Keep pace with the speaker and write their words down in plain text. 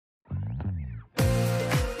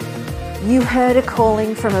You heard a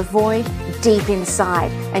calling from a void deep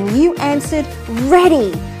inside, and you answered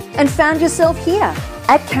ready and found yourself here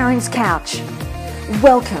at Karen's Couch.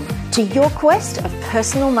 Welcome to your quest of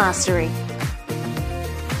personal mastery.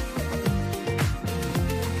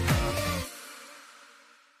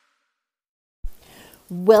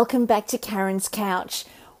 Welcome back to Karen's Couch.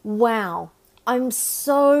 Wow, I'm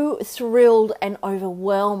so thrilled and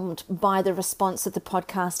overwhelmed by the response that the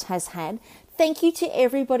podcast has had. Thank you to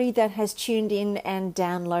everybody that has tuned in and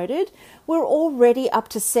downloaded. We're already up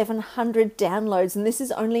to 700 downloads, and this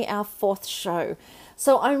is only our 4th show.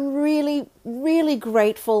 So I'm really, really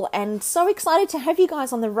grateful and so excited to have you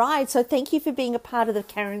guys on the ride. So thank you for being a part of the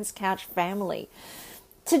Karen's Couch family.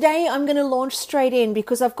 Today I'm going to launch straight in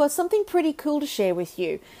because I've got something pretty cool to share with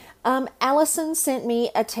you. Alison sent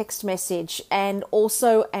me a text message and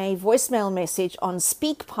also a voicemail message on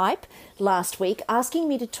SpeakPipe last week asking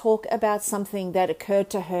me to talk about something that occurred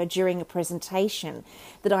to her during a presentation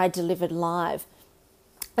that I delivered live.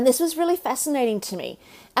 And this was really fascinating to me.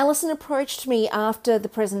 Alison approached me after the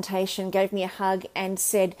presentation, gave me a hug and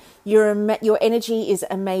said, your energy is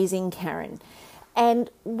amazing, Karen. And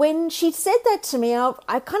when she said that to me,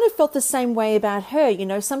 I kind of felt the same way about her. You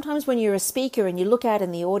know, sometimes when you're a speaker and you look out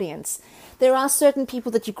in the audience, there are certain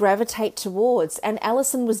people that you gravitate towards. And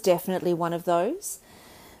Alison was definitely one of those.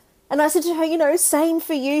 And I said to her, same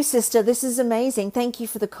for you, sister. This is amazing. Thank you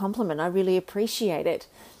for the compliment. I really appreciate it.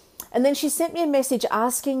 And then she sent me a message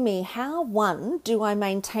asking me how, 1, do I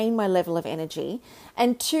maintain my level of energy?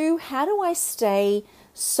 And 2, how do I stay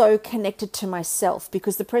so connected to myself?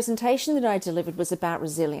 Because the presentation that I delivered was about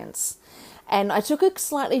resilience. And I took a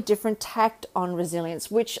slightly different tact on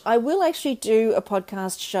resilience, which I will actually do a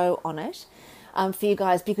podcast show on it for you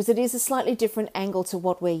guys, because it is a slightly different angle to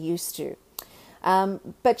what we're used to.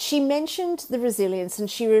 But she mentioned the resilience, and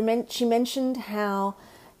she mentioned how,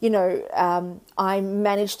 I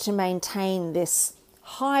managed to maintain this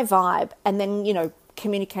high vibe and then,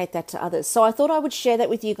 communicate that to others. So I thought I would share that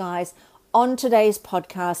with you guys on today's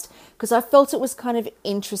podcast because I felt it was kind of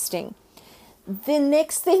interesting. The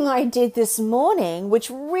next thing I did this morning, which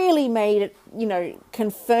really made it,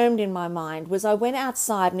 confirmed in my mind, was I went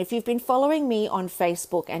outside. And if you've been following me on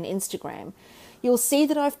Facebook and Instagram, you'll see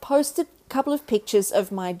that I've posted a couple of pictures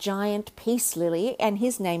of my giant peace lily, and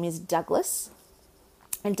his name is Douglas.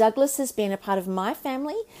 And Douglas has been a part of my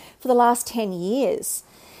family for the last 10 years.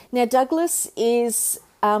 Now, Douglas is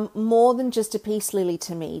more than just a peace lily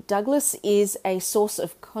to me. Douglas is a source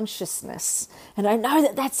of consciousness. And I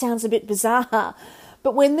know that sounds a bit bizarre,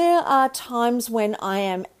 but when there are times when I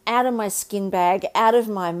am out of my skin bag, out of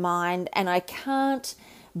my mind, and I can't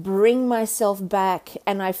bring myself back,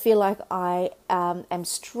 and I feel like I am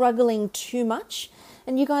struggling too much,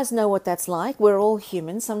 and you guys know what that's like. We're all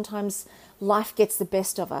human. Sometimes life gets the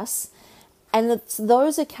best of us. And it's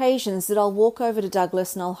those occasions that I'll walk over to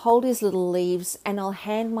Douglas and I'll hold his little leaves and I'll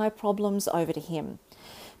hand my problems over to him.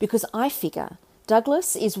 Because I figure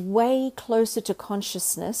Douglas is way closer to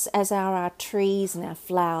consciousness, as are our trees and our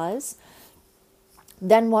flowers,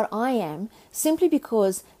 than what I am, simply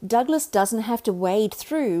because Douglas doesn't have to wade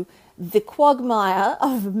through the quagmire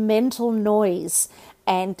of mental noise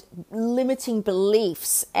and limiting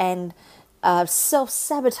beliefs and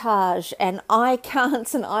self-sabotage and I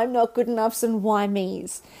can'ts and I'm not good enoughs and why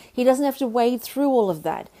me's. He doesn't have to wade through all of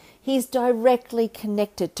that. He's directly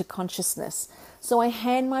connected to consciousness. So I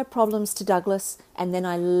hand my problems to Douglas and then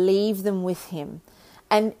I leave them with him.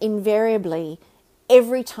 And invariably,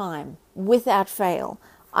 every time, without fail,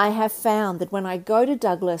 I have found that when I go to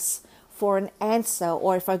Douglas for an answer,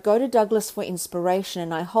 or if I go to Douglas for inspiration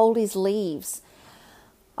and I hold his leaves,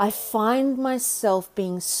 I find myself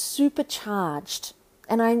being supercharged.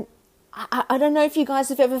 And I don't know if you guys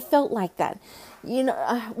have ever felt like that.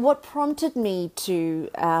 What prompted me to,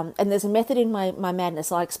 and there's a method in my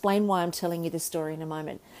madness. I'll explain why I'm telling you this story in a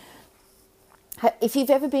moment. If you've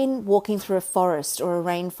ever been walking through a forest or a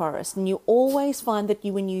rainforest, and you always find that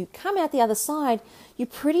when you come out the other side, you're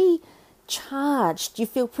pretty charged, you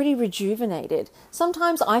feel pretty rejuvenated.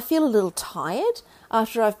 Sometimes I feel a little tired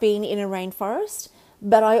after I've been in a rainforest,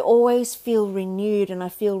 but I always feel renewed and I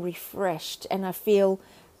feel refreshed and I feel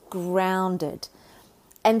grounded.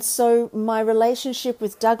 And so my relationship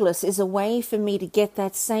with Douglas is a way for me to get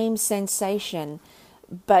that same sensation,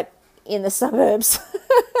 but in the suburbs.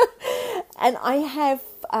 And I have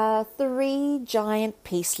 3 giant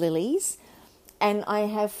peace lilies and I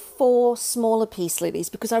have 4 smaller peace lilies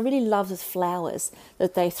because I really love the flowers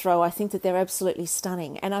that they throw. I think that they're absolutely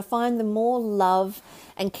stunning. And I find the more love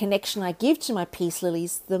and connection I give to my peace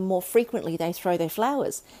lilies, the more frequently they throw their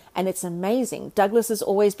flowers. And it's amazing. Douglas has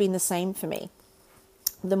always been the same for me.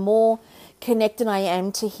 The more connected I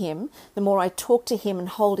am to him, the more I talk to him and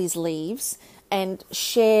hold his leaves and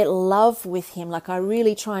share love with him. Like I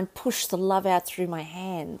really try and push the love out through my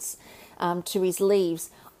hands to his leaves.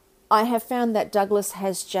 I have found that Douglas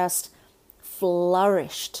has just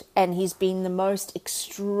flourished, and he's been the most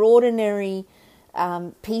extraordinary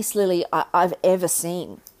peace lily I've ever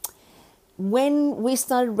seen. When we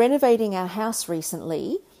started renovating our house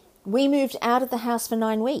recently, we moved out of the house for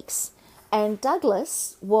 9 weeks, and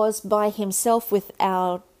Douglas was by himself with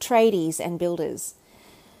our tradies and builders.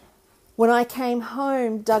 When I came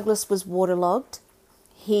home, Douglas was waterlogged.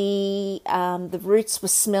 The roots were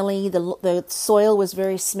smelly, the soil was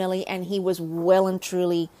very smelly, and he was well and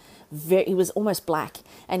truly, he was almost black,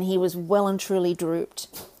 and he was well and truly drooped.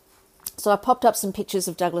 So I popped up some pictures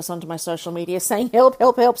of Douglas onto my social media saying, help,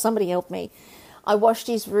 help, help, somebody help me. I washed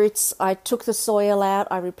his roots, I took the soil out,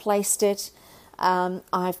 I replaced it.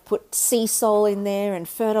 I've put sea salt in there and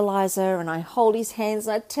fertilizer, and I hold his hands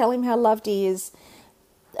and I tell him how loved he is,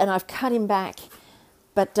 and I've cut him back.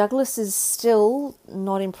 But Douglas is still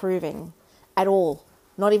not improving at all,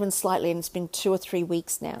 not even slightly, and it's been 2 or 3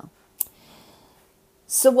 weeks now.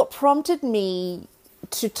 So what prompted me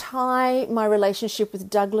to tie my relationship with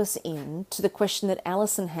Douglas in to the question that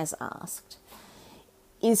Alison has asked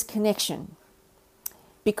is connection.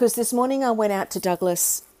 Because this morning I went out to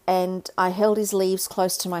Douglas and I held his leaves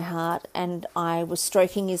close to my heart, and I was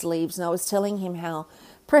stroking his leaves, and I was telling him how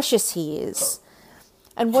precious he is.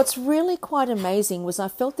 And what's really quite amazing was I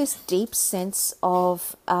felt this deep sense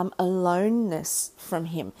of aloneness from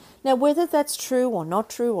him. Now, whether that's true or not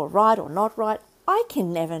true, or right or not right, I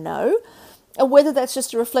can never know. Or whether that's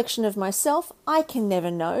just a reflection of myself, I can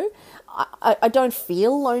never know. I don't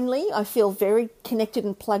feel lonely. I feel very connected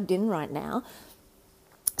and plugged in right now.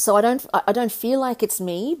 So I don't feel like it's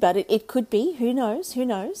me, but it could be. Who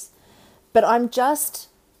knows? But I'm just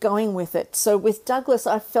going with it. So with Douglas,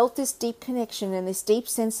 I felt this deep connection and this deep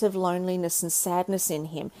sense of loneliness and sadness in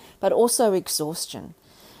him, but also exhaustion.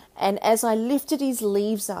 And as I lifted his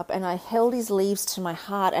leaves up and I held his leaves to my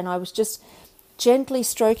heart, and I was just gently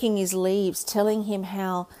stroking his leaves, telling him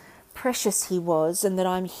how precious he was and that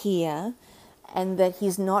I'm here and that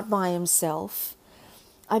he's not by himself,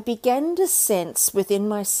 I began to sense within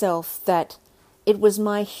myself that it was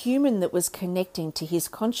my human that was connecting to his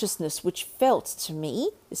consciousness, which felt to me,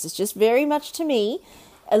 this is just very much to me,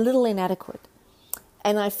 a little inadequate.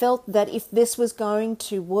 And I felt that if this was going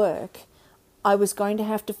to work, I was going to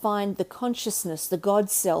have to find the consciousness, the God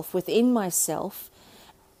self within myself,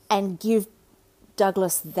 and give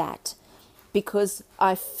Douglas that, because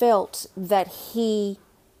I felt that he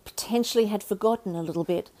potentially had forgotten a little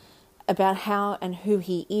bit about how and who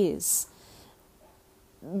he is.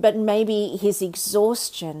 But maybe his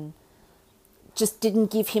exhaustion just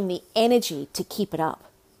didn't give him the energy to keep it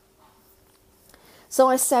up. So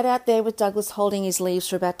I sat out there with Douglas holding his leaves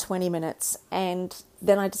for about 20 minutes, and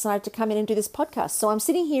then I decided to come in and do this podcast. So I'm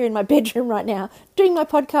sitting here in my bedroom right now doing my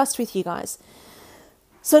podcast with you guys.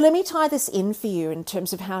 So let me tie this in for you in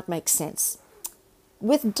terms of how it makes sense.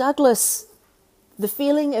 With Douglas, the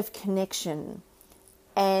feeling of connection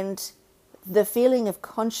and the feeling of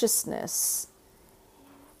consciousness,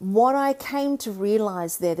 what I came to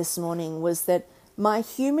realize there this morning was that my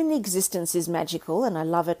human existence is magical, and I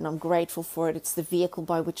love it and I'm grateful for it. It's the vehicle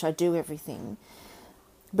by which I do everything.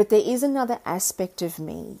 But there is another aspect of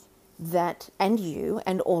me that, and you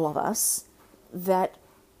and all of us, that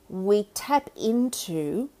we tap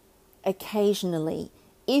into occasionally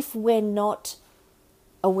if we're not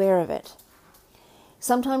aware of it.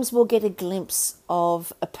 Sometimes we'll get a glimpse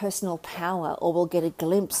of a personal power, or we'll get a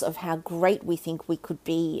glimpse of how great we think we could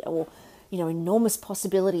be, or, enormous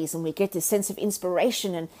possibilities, and we get this sense of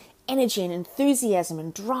inspiration and energy and enthusiasm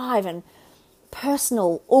and drive and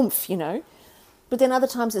personal oomph, But then other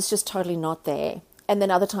times it's just totally not there. And then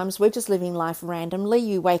other times we're just living life randomly.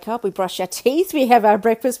 You wake up, we brush our teeth, we have our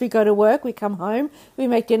breakfast, we go to work, we come home, we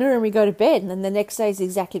make dinner and we go to bed. And then the next day is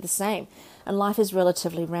exactly the same. And life is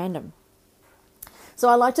relatively random. So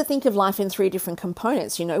I like to think of life in 3 different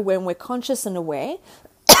components, when we're conscious and aware,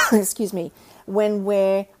 excuse me, when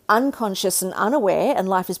we're unconscious and unaware, and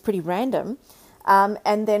life is pretty random,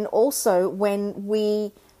 and then also when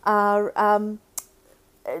we are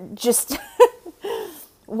just,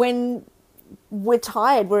 when we're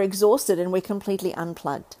tired, we're exhausted, and we're completely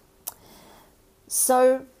unplugged.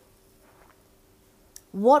 So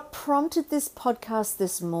what prompted this podcast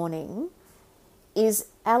this morning is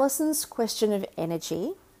Alison's question of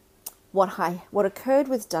energy, what occurred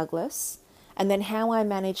with Douglas, and then how I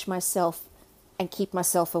manage myself and keep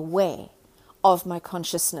myself aware of my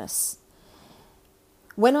consciousness.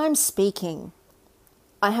 When I'm speaking,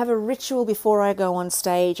 I have a ritual before I go on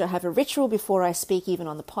stage. I have a ritual before I speak even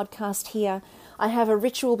on the podcast here. I have a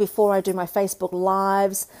ritual before I do my Facebook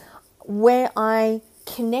Lives where I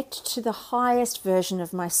connect to the highest version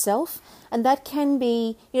of myself. And that can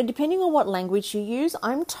be, depending on what language you use,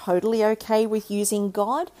 I'm totally okay with using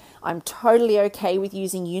God. I'm totally okay with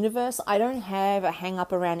using universe. I don't have a hang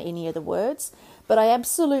up around any of the words, but I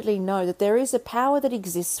absolutely know that there is a power that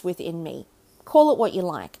exists within me. Call it what you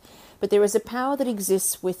like, but there is a power that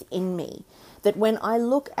exists within me that when I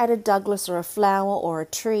look at a Douglas or a flower or a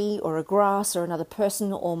tree or a grass or another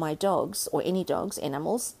person or my dogs or any dogs,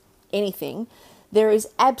 animals, anything, there is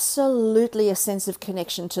absolutely a sense of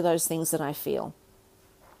connection to those things that I feel.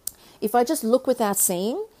 If I just look without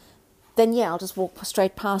seeing, then I'll just walk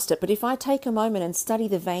straight past it. But if I take a moment and study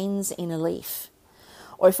the veins in a leaf,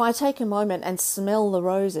 or if I take a moment and smell the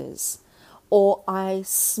roses, or I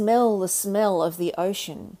smell the smell of the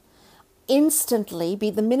ocean, instantly,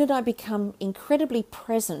 the minute I become incredibly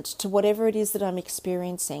present to whatever it is that I'm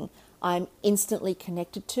experiencing, I'm instantly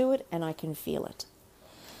connected to it and I can feel it.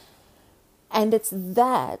 And it's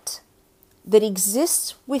that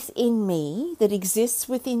exists within me, that exists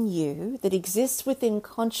within you, that exists within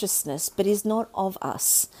consciousness, but is not of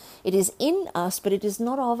us. It is in us, but it is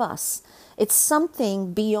not of us. It's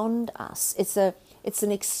something beyond us. It's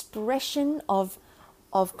an expression of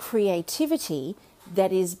creativity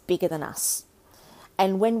that is bigger than us.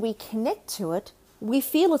 And when we connect to it, we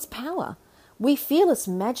feel its power. We feel its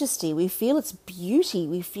majesty. We feel its beauty.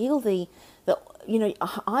 We feel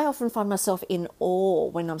I often find myself in awe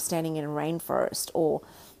when I'm standing in a rainforest or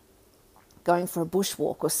going for a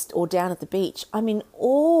bushwalk or down at the beach. I'm in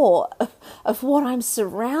awe of what I'm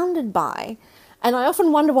surrounded by. And I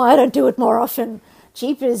often wonder why I don't do it more often.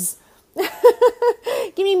 Jeepers.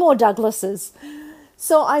 Give me more Douglases.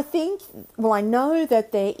 So I know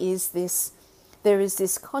that there is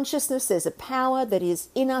this consciousness, there's a power that is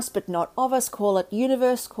in us but not of us. Call it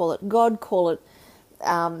universe, call it God, call it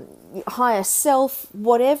higher self,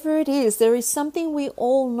 whatever it is. There is something we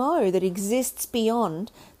all know that exists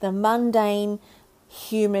beyond the mundane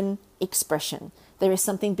human expression. There is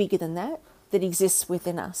something bigger than that exists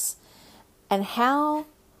within us. And how,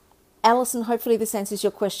 Alison, hopefully this answers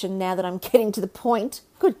your question now that I'm getting to the point.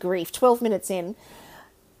 Good grief, 12 minutes in.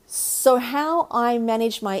 So how I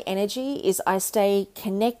manage my energy is I stay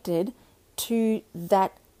connected to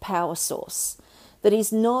that power source that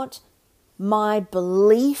is not my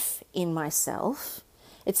belief in myself.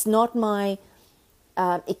 It's not my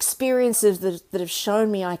experiences that have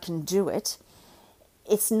shown me I can do it.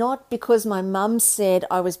 It's not because my mum said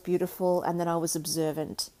I was beautiful and that I was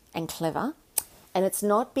observant and clever. And it's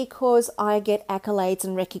not because I get accolades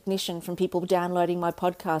and recognition from people downloading my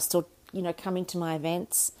podcast or, coming to my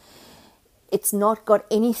events. It's not got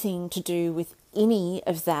anything to do with any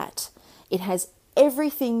of that. It has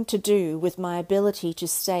everything to do with my ability to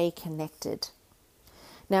stay connected.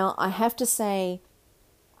 Now, I have to say,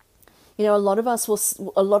 a lot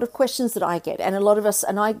of questions that I get, and a lot of us,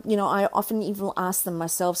 and I often even ask them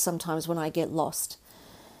myself sometimes when I get lost.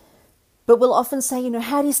 But we'll often say,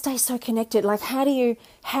 how do you stay so connected? Like, how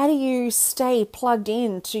do you stay plugged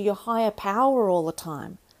in to your higher power all the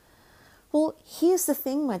time? Well, here's the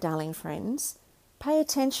thing, my darling friends. Pay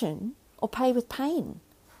attention or pay with pain.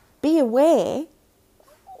 Be aware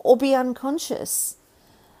or be unconscious.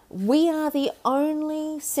 We are the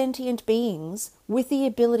only sentient beings with the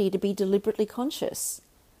ability to be deliberately conscious.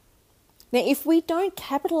 Now, if we don't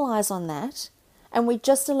capitalize on that and we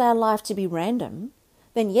just allow life to be random,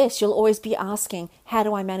 then yes, you'll always be asking, how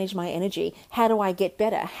do I manage my energy? How do I get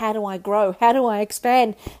better? How do I grow? How do I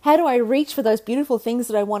expand? How do I reach for those beautiful things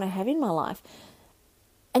that I want to have in my life?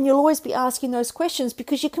 And you'll always be asking those questions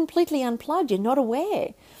because you're completely unplugged. You're not aware.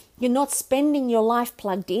 You're not spending your life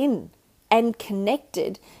plugged in and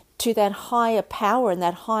connected to that higher power and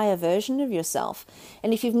that higher version of yourself.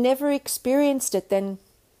 And if you've never experienced it, then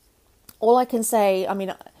all I can say,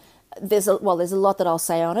 there's a lot that I'll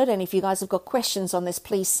say on it, and if you guys have got questions on this,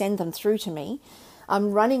 please send them through to me.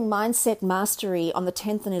 I'm running Mindset Mastery on the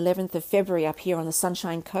 10th and 11th of February up here on the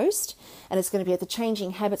Sunshine Coast, and it's going to be at the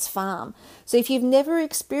Changing Habits Farm. So if you've never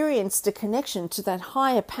experienced a connection to that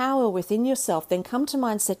higher power within yourself, then come to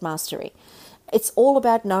Mindset Mastery. It's all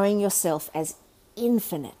about knowing yourself as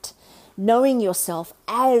infinite, knowing yourself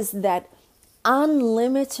as that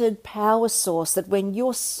unlimited power source that when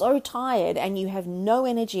you're so tired and you have no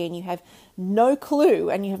energy and you have no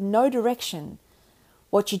clue and you have no direction,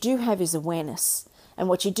 what you do have is awareness, and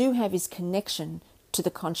what you do have is connection to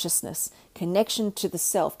the consciousness, connection to the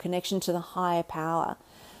self, connection to the higher power.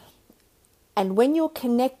 And when you're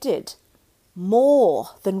connected more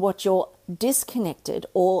than what you're disconnected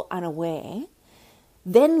or unaware,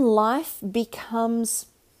 then life becomes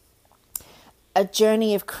a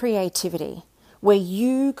journey of creativity where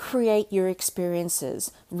you create your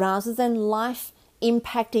experiences rather than life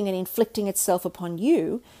impacting and inflicting itself upon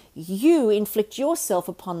you. You inflict yourself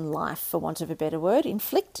upon life, for want of a better word.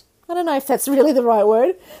 Inflict? I don't know if that's really the right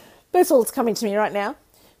word. That's all that's coming to me right now.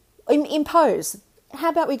 Impose. How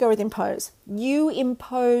about we go with impose? You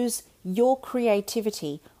impose your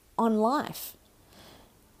creativity on life.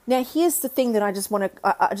 Now, here's the thing that I just want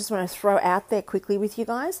to throw out there quickly with you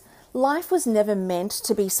guys. Life was never meant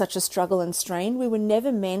to be such a struggle and strain. We were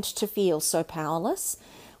never meant to feel so powerless.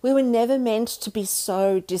 We were never meant to be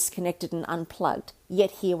so disconnected and unplugged.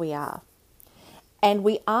 Yet here we are. And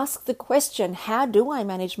we ask the question, how do I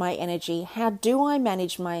manage my energy? How do I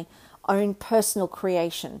manage my own personal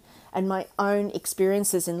creation and my own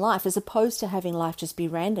experiences in life, as opposed to having life just be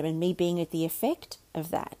random and me being at the effect of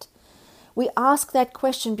that? We ask that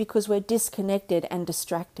question because we're disconnected and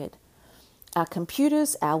distracted. Our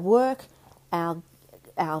computers, our work, our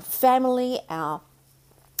family, our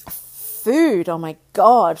food. Oh my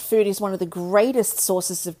God, food is one of the greatest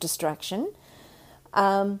sources of distraction.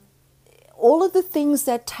 All of the things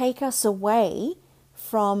that take us away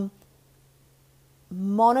from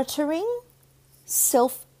monitoring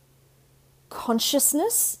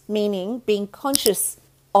self-consciousness, meaning being conscious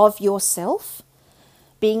of yourself,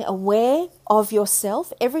 being aware of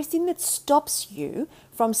yourself, everything that stops you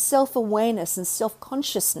from self-awareness and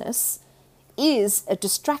self-consciousness is a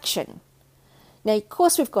distraction. Now, of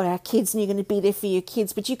course, we've got our kids and you're going to be there for your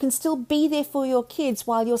kids, but you can still be there for your kids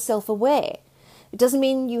while you're self-aware. It doesn't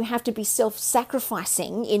mean you have to be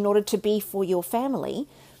self-sacrificing in order to be for your family.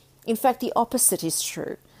 In fact, the opposite is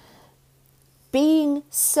true. Being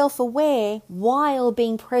self-aware while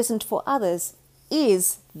being present for others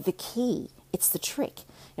is the key. It's the trick.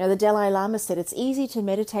 You know, the Dalai Lama said it's easy to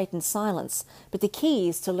meditate in silence, but the key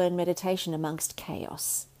is to learn meditation amongst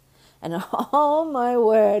chaos. And oh my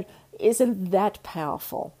word, isn't that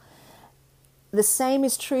powerful? The same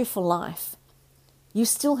is true for life. You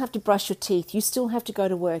still have to brush your teeth. You still have to go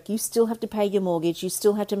to work. You still have to pay your mortgage. You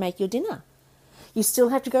still have to make your dinner. You still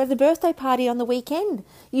have to go to the birthday party on the weekend.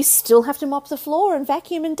 You still have to mop the floor and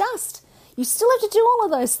vacuum and dust. You still have to do all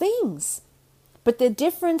of those things. But the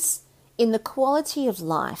difference in the quality of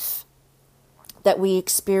life that we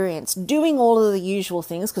experience doing all of the usual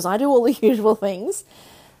things, because I do all the usual things,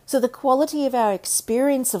 so the quality of our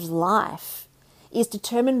experience of life is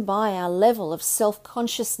determined by our level of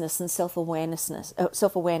self-consciousness and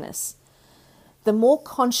self-awareness. The more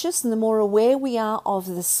conscious and the more aware we are of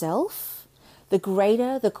the self, the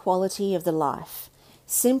greater the quality of the life.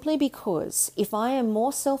 Simply because if I am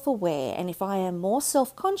more self-aware and if I am more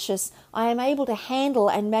self-conscious, I am able to handle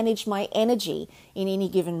and manage my energy in any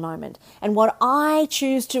given moment. And what I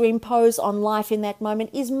choose to impose on life in that moment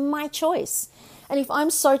is my choice. And if I'm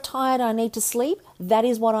so tired I need to sleep, that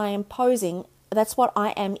is what I am imposing. That's what I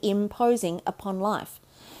am imposing upon life.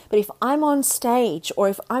 But if I'm on stage, or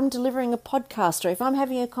if I'm delivering a podcast, or if I'm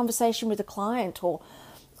having a conversation with a client, or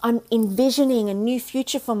I'm envisioning a new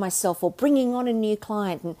future for myself, or bringing on a new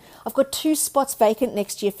client, and I've got 2 spots vacant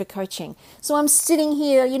next year for coaching. So I'm sitting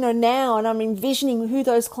here, now, and I'm envisioning who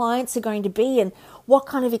those clients are going to be and what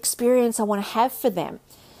kind of experience I want to have for them.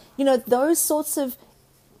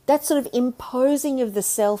 That sort of imposing of the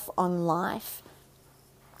self on life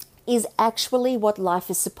is actually what life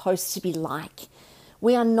is supposed to be like.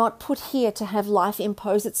 We are not put here to have life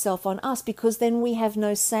impose itself on us, because then we have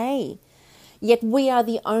no say. Yet we are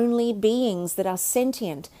the only beings that are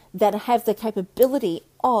sentient, that have the capability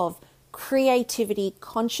of creativity,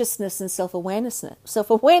 consciousness, and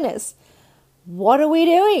self-awareness. What are we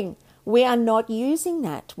doing? We are not using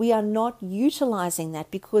that. We are not utilizing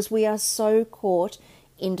that because we are so caught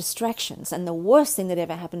in distractions. And the worst thing that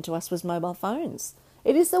ever happened to us was mobile phones.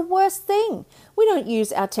 It is the worst thing. We don't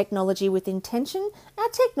use our technology with intention. Our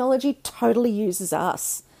technology totally uses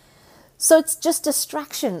us. So it's just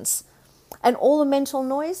distractions. And all the mental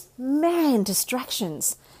noise,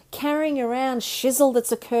 distractions. Carrying around shizzle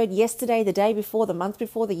that's occurred yesterday, the day before, the month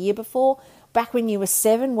before, the year before, back when you were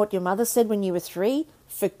 7, what your mother said when you were 3.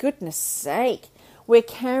 For goodness sake, we're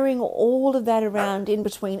carrying all of that around in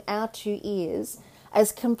between our 2 ears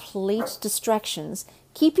as complete distractions,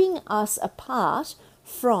 keeping us apart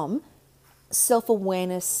from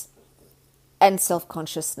self-awareness and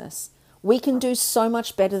self-consciousness. We can do so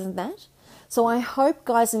much better than that. So I hope,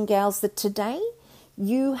 guys and gals, that today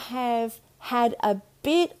you have had a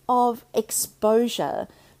bit of exposure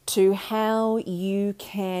to how you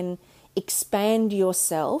can expand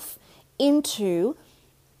yourself into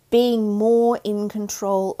being more in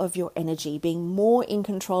control of your energy, being more in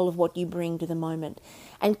control of what you bring to the moment.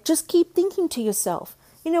 And just keep thinking to yourself,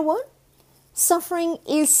 you know what? Suffering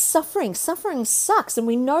is suffering. Suffering sucks, and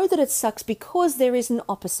we know that it sucks because there is an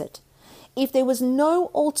opposite. If there was no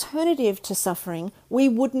alternative to suffering, we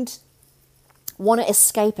wouldn't want to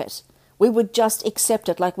escape it. We would just accept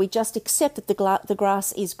it, like we just accept that the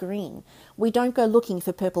grass is green. We don't go looking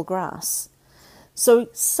for purple grass. So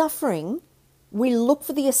suffering, we look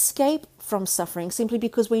for the escape from suffering simply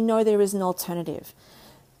because we know there is an alternative.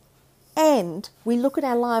 And we look at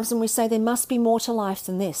our lives and we say there must be more to life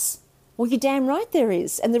than this. Well, you're damn right there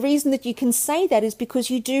is. And the reason that you can say that is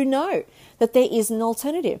because you do know that there is an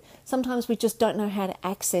alternative. Sometimes we just don't know how to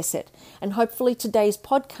access it. And hopefully today's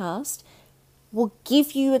podcast will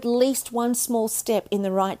give you at least one small step in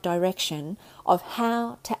the right direction of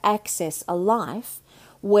how to access a life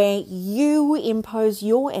where you impose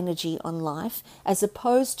your energy on life as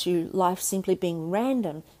opposed to life simply being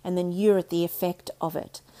random and then you're at the effect of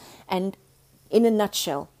it. And in a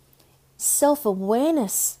nutshell,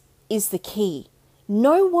 self-awareness is the key.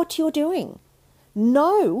 Know what you're doing.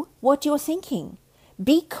 Know what you're thinking.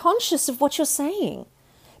 Be conscious of what you're saying.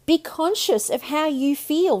 Be conscious of how you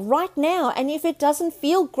feel right now. And if it doesn't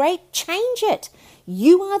feel great, change it.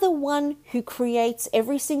 You are the one who creates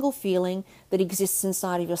every single feeling that exists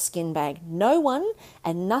inside of your skin bag. No one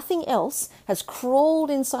and nothing else has crawled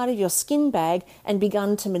inside of your skin bag and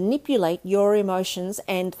begun to manipulate your emotions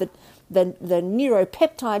and the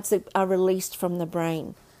neuropeptides that are released from the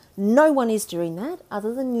brain. No one is doing that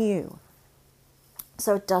other than you.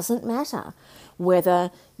 So it doesn't matter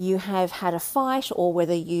whether you have had a fight or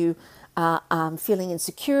whether you are feeling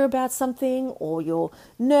insecure about something or you're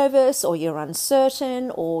nervous or you're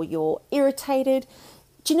uncertain or you're irritated.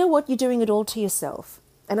 Do you know what? You're doing it all to yourself.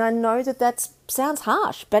 And I know that sounds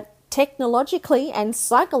harsh, but technologically and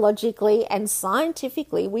psychologically and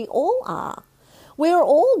scientifically, we all are. We're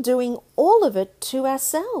all doing all of it to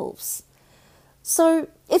ourselves. So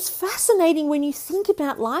it's fascinating when you think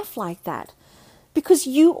about life like that, because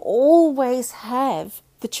you always have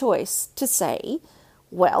the choice to say,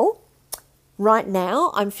 well, right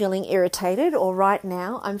now I'm feeling irritated or right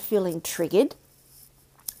now I'm feeling triggered.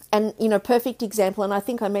 And, perfect example, and I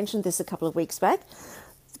think I mentioned this a couple of weeks back.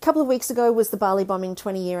 A couple of weeks ago was the Bali bombing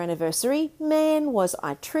 20-year anniversary. Man, was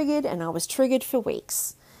I triggered, and I was triggered for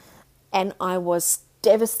weeks. And I was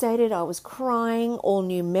devastated. I was crying. All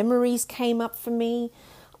new memories came up for me.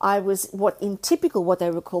 I was what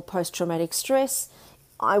they would call post-traumatic stress.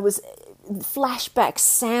 I was flashbacks,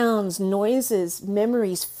 sounds, noises,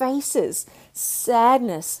 memories, faces,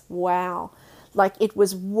 sadness. Wow. Like it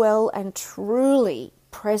was well and truly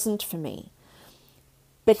present for me.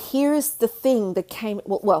 But here is the thing that came,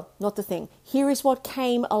 not the thing. Here is what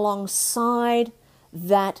came alongside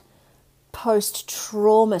that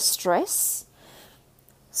post-trauma stress.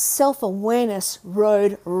 Self-awareness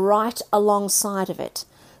rode right alongside of it.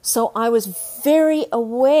 So I was very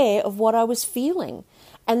aware of what I was feeling.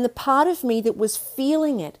 And the part of me that was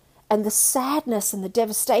feeling it and the sadness and the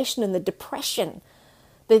devastation and the depression,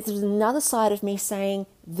 there's another side of me saying,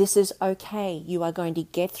 this is okay. You are going to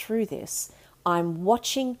get through this. I'm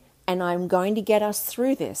watching and I'm going to get us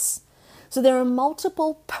through this. So there are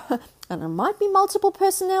multiple, and it might be multiple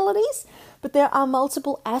personalities, but there are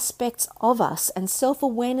multiple aspects of us, and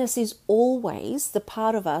self-awareness is always the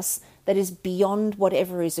part of us that is beyond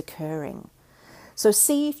whatever is occurring. So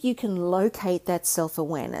see if you can locate that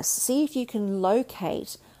self-awareness. See if you can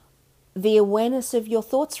locate the awareness of your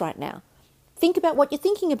thoughts right now. Think about what you're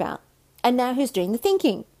thinking about. And now who's doing the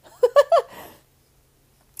thinking?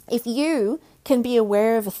 If you can be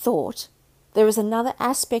aware of a thought, there is another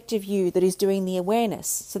aspect of you that is doing the awareness.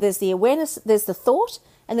 So there's the awareness, there's the thought,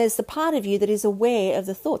 and there's the part of you that is aware of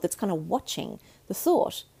the thought, that's kind of watching the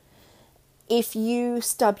thought. If you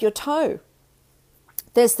stub your toe,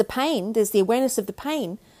 there's the pain, there's the awareness of the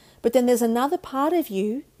pain, but then there's another part of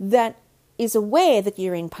you that is aware that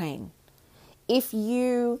you're in pain. If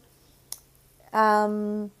you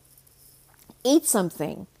eat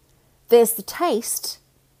something, there's the taste,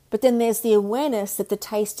 but then there's the awareness that the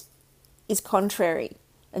taste is contrary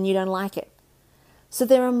and you don't like it. So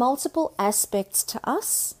there are multiple aspects to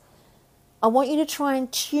us. I want you to try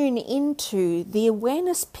and tune into the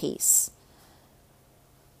awareness piece.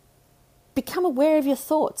 Become aware of your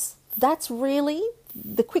thoughts. That's really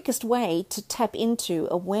the quickest way to tap into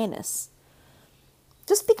awareness.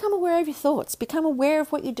 Just become aware of your thoughts. Become aware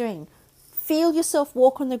of what you're doing. Feel yourself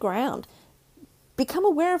walk on the ground. Become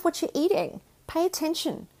aware of what you're eating. Pay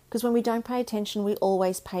attention, because when we don't pay attention, we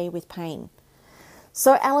always pay with pain.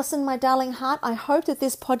 So, Alison, my darling heart, I hope that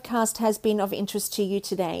this podcast has been of interest to you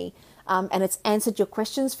today, and it's answered your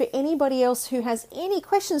questions. For anybody else who has any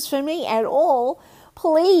questions for me at all,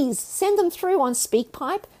 please send them through on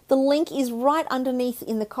SpeakPipe. The link is right underneath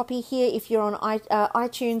in the copy here if you're on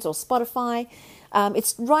iTunes or Spotify.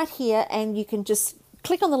 It's right here, and you can just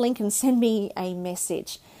click on the link and send me a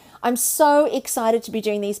message. I'm so excited to be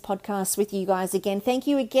doing these podcasts with you guys again. Thank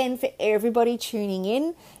you again for everybody tuning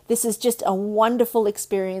in. This is just a wonderful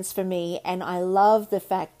experience for me, and I love the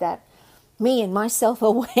fact that me and my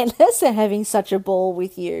self-awareness are having such a ball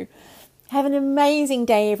with you. Have an amazing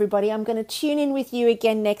day, everybody. I'm going to tune in with you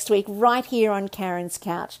again next week right here on Karen's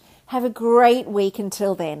Couch. Have a great week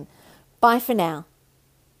until then. Bye for now.